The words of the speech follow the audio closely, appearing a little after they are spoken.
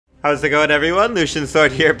How's it going, everyone? Lucian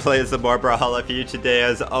Sword here, plays some more Brawlhalla for you today.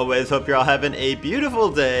 As always, hope you're all having a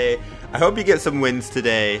beautiful day. I hope you get some wins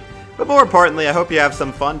today, but more importantly, I hope you have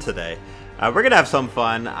some fun today. We're gonna have some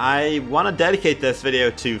fun. I want to dedicate this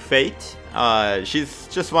video to Fait. She's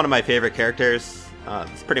just one of my favorite characters.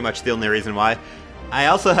 It's pretty much the only reason why. I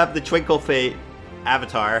also have the Twinkle Fait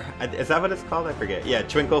avatar. Is that what it's called? I forget. Yeah,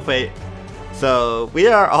 Twinkle Fait. So we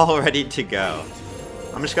are all ready to go.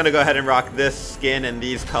 I'm just going to go ahead and rock this skin and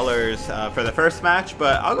these colors for the first match,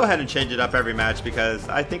 but I'll go ahead and change it up every match because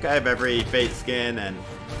I think I have every Fait skin and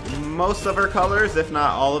most of her colors, if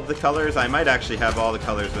not all of the colors. I might actually have all the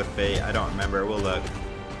colors with Fait. I don't remember. We'll look.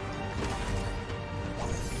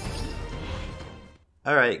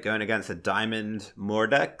 Alright, going against a Diamond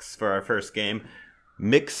Mordex for our first game.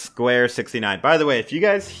 Mix Square 69. By the way, if you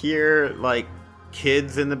guys hear like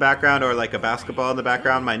kids in the background or like a basketball in the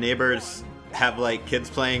background, my neighbors have like kids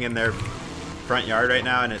playing in their front yard right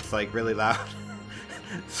now and it's like really loud.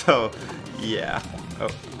 So yeah.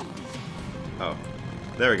 Oh,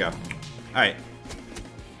 there we go. All right.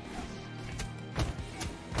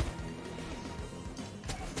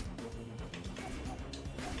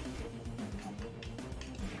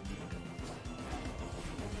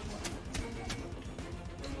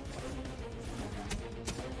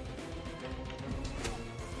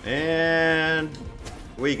 And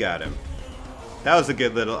we got him. That was a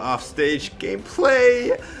good little offstage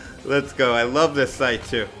gameplay. Let's go. I love this site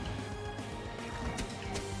too.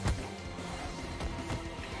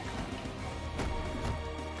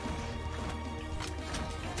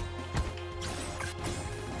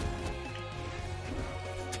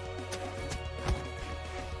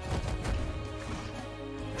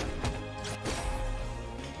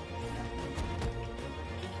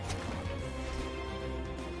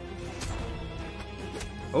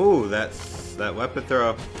 Oh, that's that weapon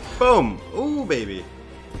throw. Boom! Ooh, baby.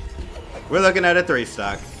 We're looking at a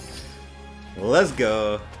 3-stock. Let's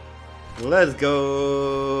go. Let's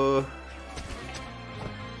go.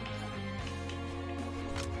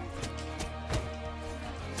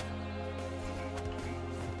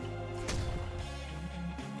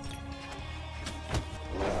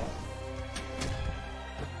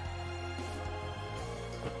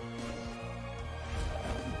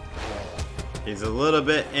 He's a little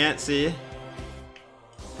bit antsy.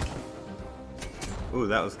 Ooh,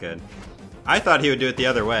 that was good. I thought he would do it the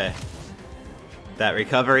other way. That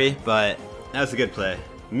recovery, but that was a good play.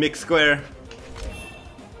 Mix Square.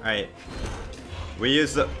 Alright. We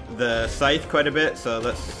use the scythe quite a bit, so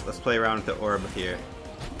let's play around with the orb here.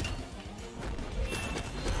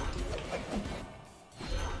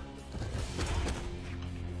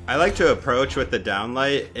 I like to approach with the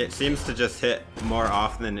downlight. It seems to just hit more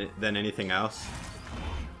often than anything else.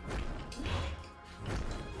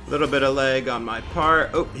 A little bit of lag on my part.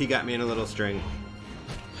 Oh, he got me in a little string.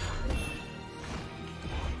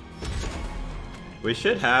 We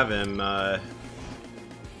should have him,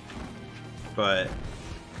 but...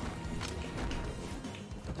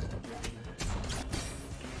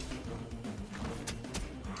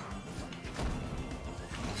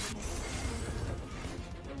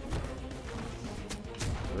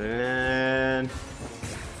 Then...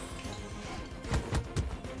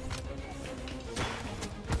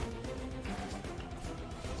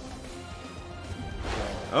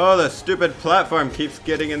 Oh, the stupid platform keeps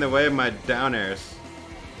getting in the way of my down airs.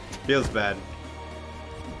 Feels bad.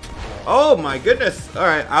 Oh my goodness!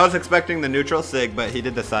 Alright, I was expecting the neutral sig, but he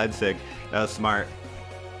did the side sig. That was smart.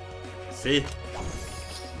 See?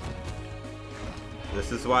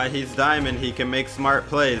 This is why he's Diamond. He can make smart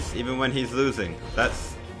plays even when he's losing.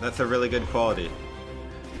 That's a really good quality.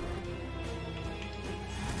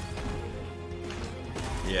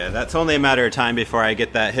 Yeah, that's only a matter of time before I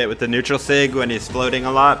get that hit with the neutral sig when he's floating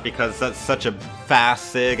a lot, because that's such a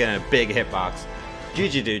fast sig and a big hitbox.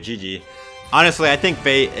 GG dude, GG. Honestly, I think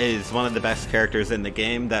Fait is one of the best characters in the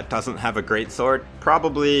game that doesn't have a great sword.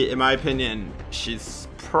 Probably, in my opinion, she's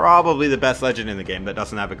probably the best legend in the game that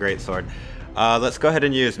doesn't have a great sword. Let's go ahead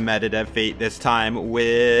and use Meta Fait this time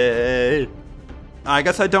with... I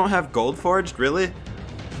guess I don't have GOLDFORGED, really?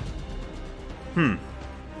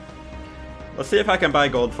 Let's see if I can buy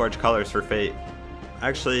GOLDFORGED colors for Fait. I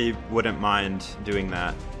actually wouldn't mind doing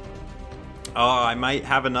that. Oh, I might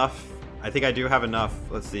have enough. I think I do have enough.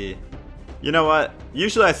 Let's see. You know what?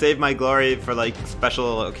 Usually I save my glory for like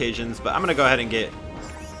special occasions, but I'm gonna go ahead and get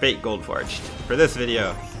Fait GOLDFORGED for this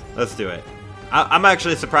video. Let's do it. I'm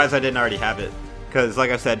actually surprised I didn't already have it, because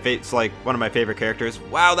like I said, Fate's like one of my favorite characters.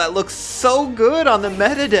 Wow, that looks so good on the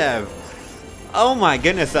meta dev. Oh my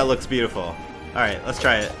goodness, that looks beautiful. Alright, let's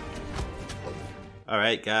try it.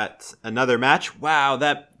 Alright, got another match. Wow,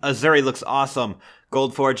 that Azuri looks awesome.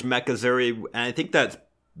 GOLDFORGED Mech Azuri, and I think that's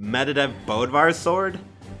Medvedev Bodvar's sword.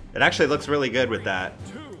 It actually looks really good with that.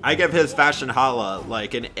 I give his Fashionhalla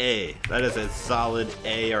like an A. That is a solid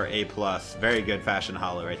A or A+. Very good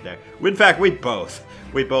Fashionhalla right there. In fact, we both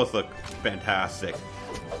look fantastic.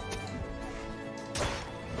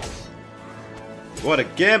 What a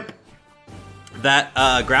gimp! That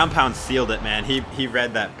ground pound sealed it, man. He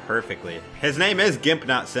read that perfectly. His name is Gimp,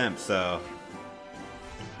 not Simp, so.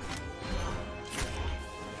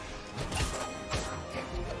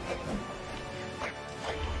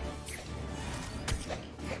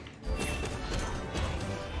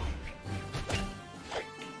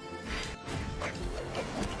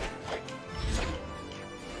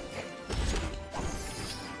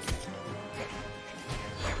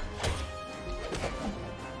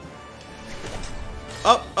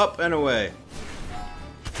 Up, up, and away.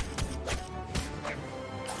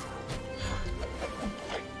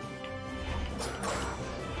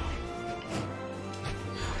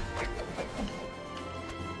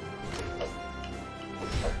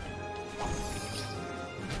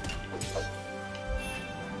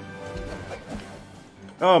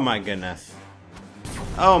 Oh my goodness.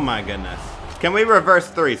 Oh my goodness. Can we reverse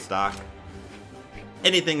 3 stock?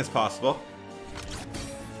 Anything is possible.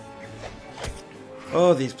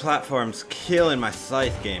 Oh, these platforms killing my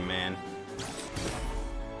Scythe game, man.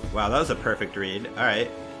 Wow, that was a perfect read. Alright.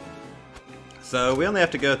 So we only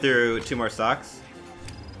have to go through 2 more stocks.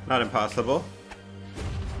 Not impossible.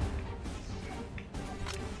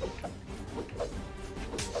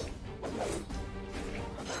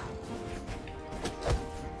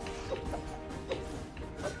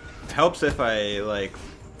 Helps if I, like,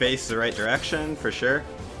 face the right direction, for sure.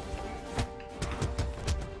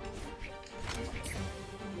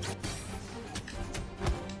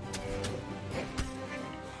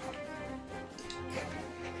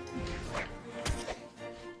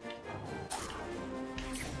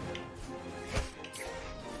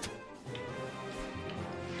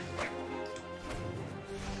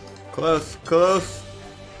 Close, close.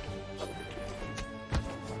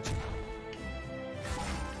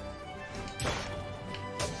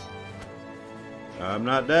 I'm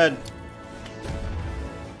not dead.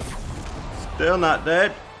 Still not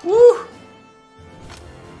dead. Woo!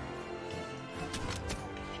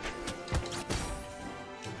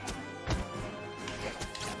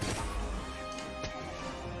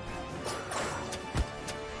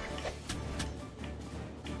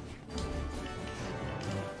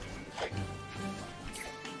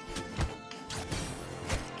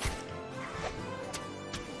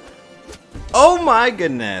 Oh my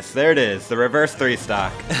goodness, there it is, the reverse 3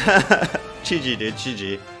 stock. GG, dude,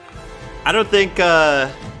 GG. I don't think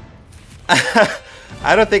I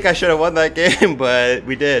don't think I should have won that game, but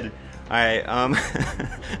we did. Alright,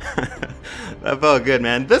 that felt good,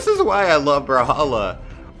 man. This is why I love Brawlhalla.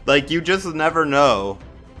 Like, you just never know.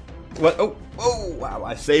 What? Oh, oh, wow,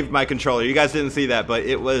 I saved my controller. You guys didn't see that, but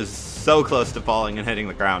it was so close to falling and hitting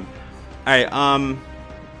the ground. Alright,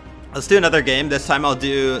 let's do another game. This time I'll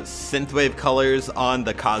do Synthwave colors on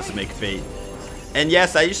the Cosmic Fate. And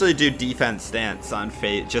yes, I usually do defense stance on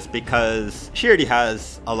Fate just because she already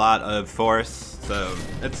has a lot of force. So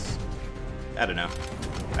it's, I don't know.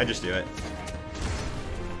 I just do it.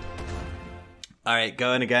 Alright,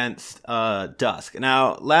 going against Dusk.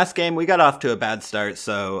 Now, last game we got off to a bad start,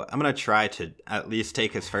 so I'm going to try to at least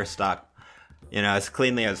take his first stock, you know, as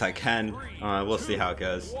cleanly as I can. We'll see how it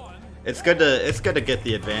goes. It's good to get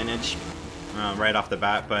the advantage right off the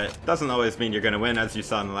bat, but it doesn't always mean you're going to win, as you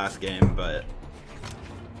saw in the last game, but...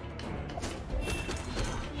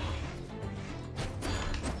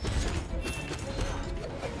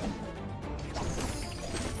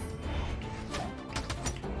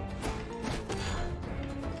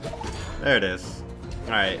 There it is.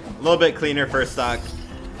 Alright, a little bit cleaner first stock.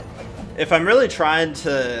 If I'm really trying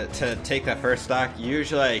to take that first stock,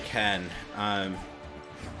 usually I can.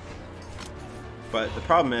 But the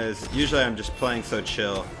problem is, usually I'm just playing so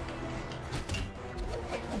chill.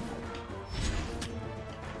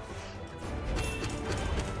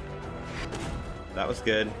 That was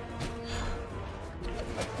good.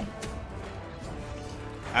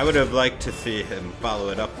 I would have liked to see him follow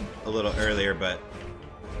it up a little earlier, but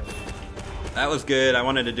that was good. I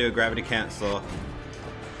wanted to do a gravity cancel.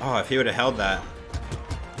 Oh, if he would have held that.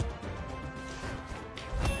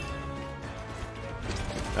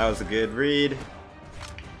 That was a good read.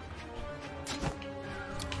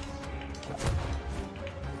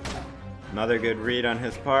 Another good read on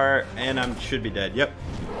his part, and I should be dead. Yep.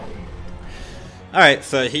 Alright,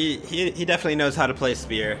 so he definitely knows how to play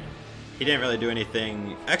Spear. He didn't really do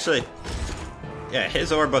anything. Actually, Yeah,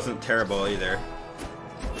 his orb wasn't terrible either.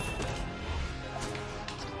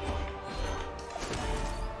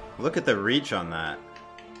 Look at the reach on that.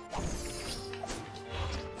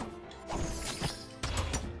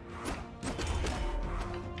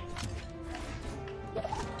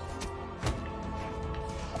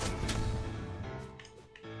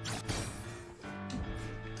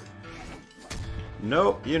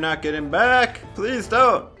 Nope, you're not getting back. Please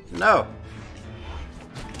don't. No.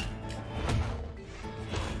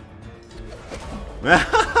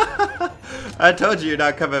 I told you you're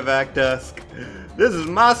not coming back, Dusk. This is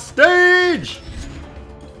my stage!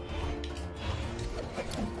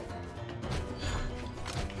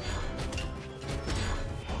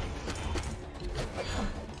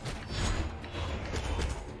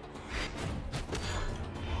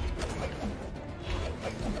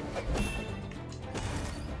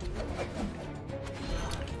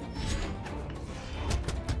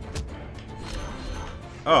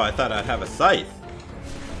 Oh, I thought I'd have a scythe.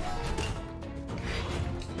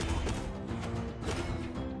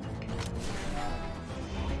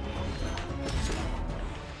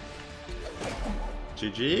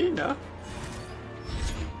 GG? No?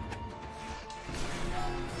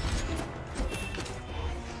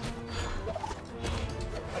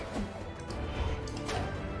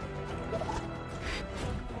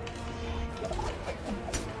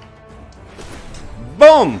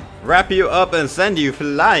 Boom! Wrap you up and send you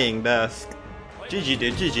flying, Dusk. GG,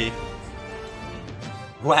 dude, GG.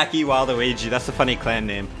 Wacky Waluigi, that's a funny clan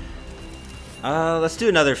name. Let's do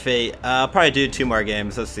another Fate. I'll probably do 2 more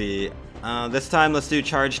games, let's see. This time let's do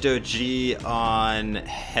Charged OG on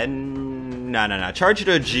Charged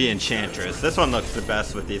OG Enchantress. This one looks the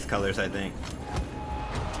best with these colors, I think.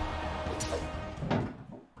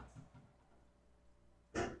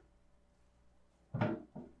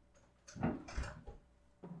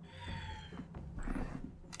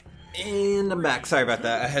 And I'm back. Sorry about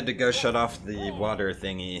that. I had to go shut off the water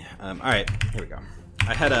thingy. Alright, here we go.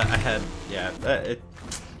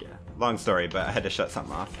 Long story, but I had to shut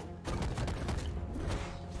something off.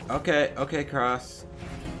 Okay, okay, Cross.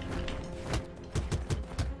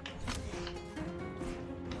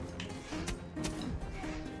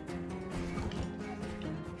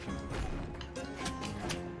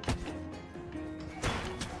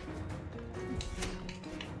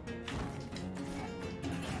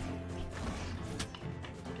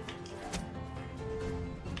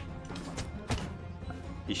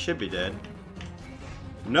 He should be dead.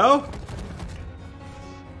 No?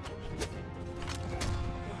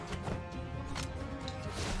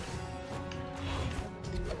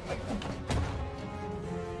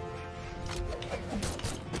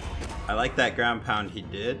 I like that ground pound he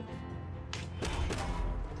did.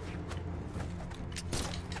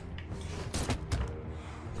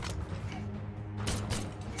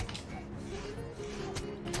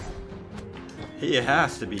 He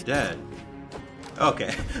has to be dead.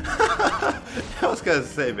 Okay. I was gonna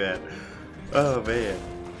say, man. Oh, man.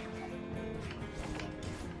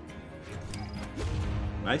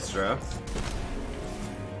 Nice throw.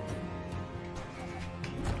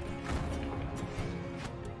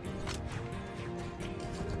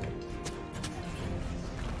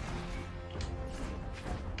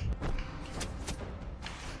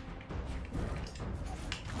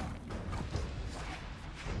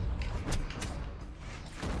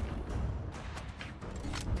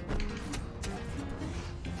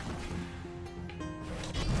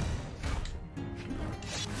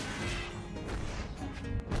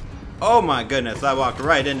 Oh my goodness, I walked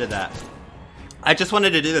right into that. I just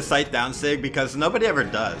wanted to do the sight down sig because nobody ever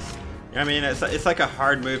does. You know what I mean? It's like a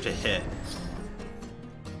hard move to hit.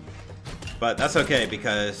 But that's okay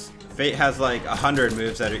because Fate has like 100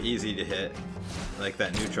 moves that are easy to hit. Like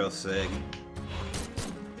that neutral sig.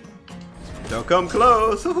 Don't come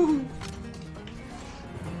close!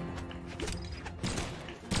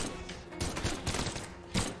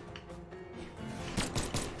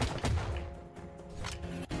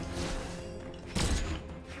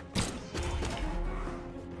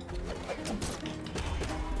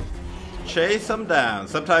 Chase them down.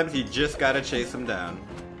 Sometimes you just gotta chase them down.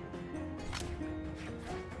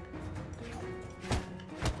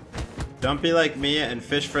 Don't be like me and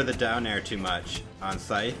fish for the down air too much on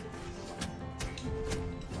Scythe.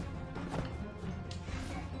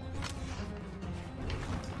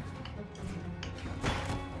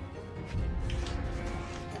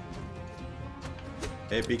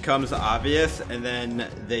 It becomes obvious and then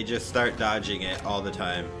they just start dodging it all the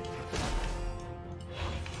time.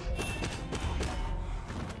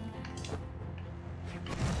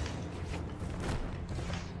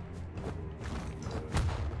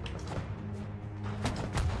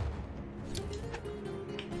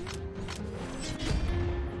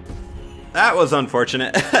 That was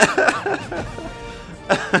unfortunate.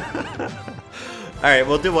 Alright,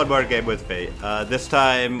 we'll do one more game with Fate. This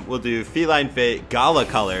time, we'll do Feline Fate Gala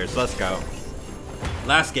Colors. Let's go.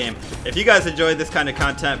 Last game. If you guys enjoyed this kind of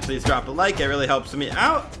content, please drop a like. It really helps me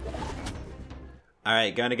out.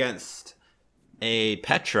 Alright, going against a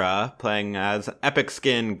Petra, playing as Epic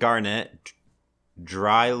Skin Garnet.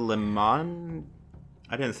 Dry Lemon?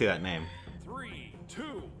 I didn't see that name. 3, 2,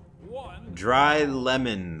 1. Dry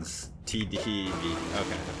Lemons. TDV.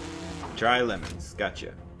 Okay. Dry Lemons.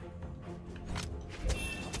 Gotcha.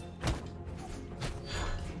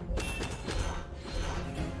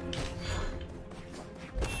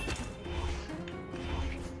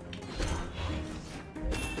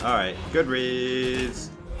 Alright, good reads.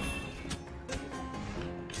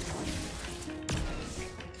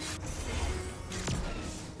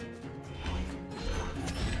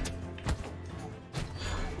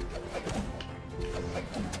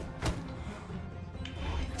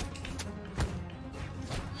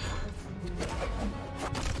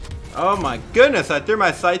 Oh my goodness, I threw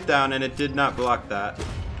my sight down and it did not block that.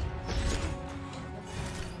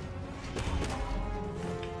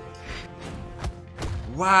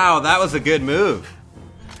 Wow, that was a good move.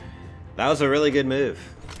 That was a really good move.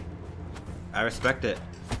 I respect it.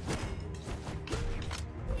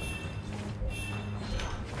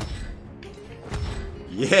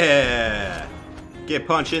 Yeah! Get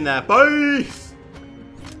punched in that face!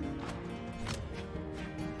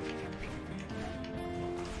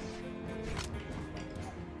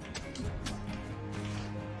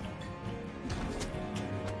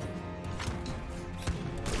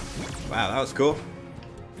 Wow, that was cool.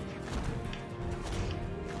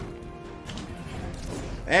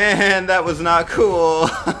 And that was not cool.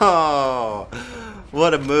 Oh,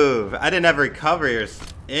 what a move. I didn't have recovery or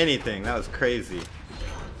anything. That was crazy.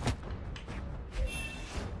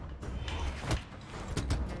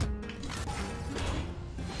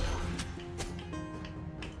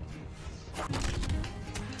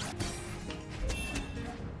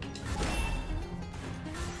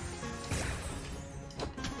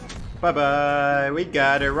 Bye-bye. We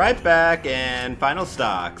got it right back and final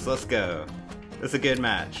stocks. Let's go. It's a good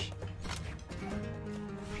match.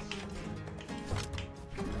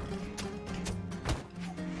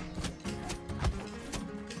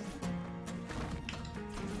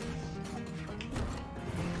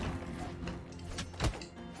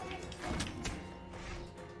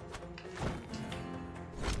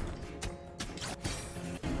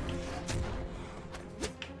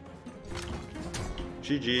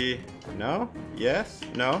 GG. No? Yes?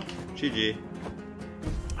 No? GG.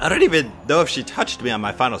 I don't even know if she touched me on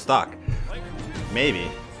my final stock. Maybe.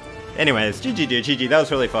 Anyways, GG dude, GG. That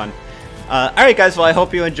was really fun. Alright guys, well I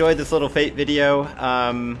hope you enjoyed this little Fate video.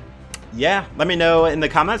 Yeah, let me know in the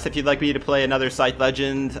comments if you'd like me to play another Scythe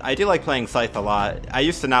Legend. I do like playing Scythe a lot. I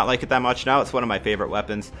used to not like it that much. Now it's one of my favorite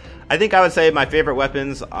weapons. I think I would say my favorite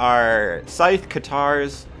weapons are Scythe,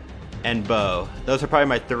 Katars, and Bow. Those are probably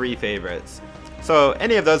my 3 favorites. So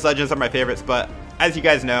any of those legends are my favorites, but as you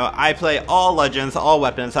guys know, I play all legends, all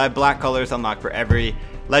weapons. I have black colors unlocked for every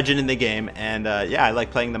legend in the game, and yeah, I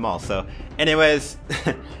like playing them all. So anyways,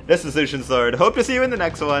 this is Lucian Sword. Hope to see you in the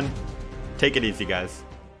next one. Take it easy, guys.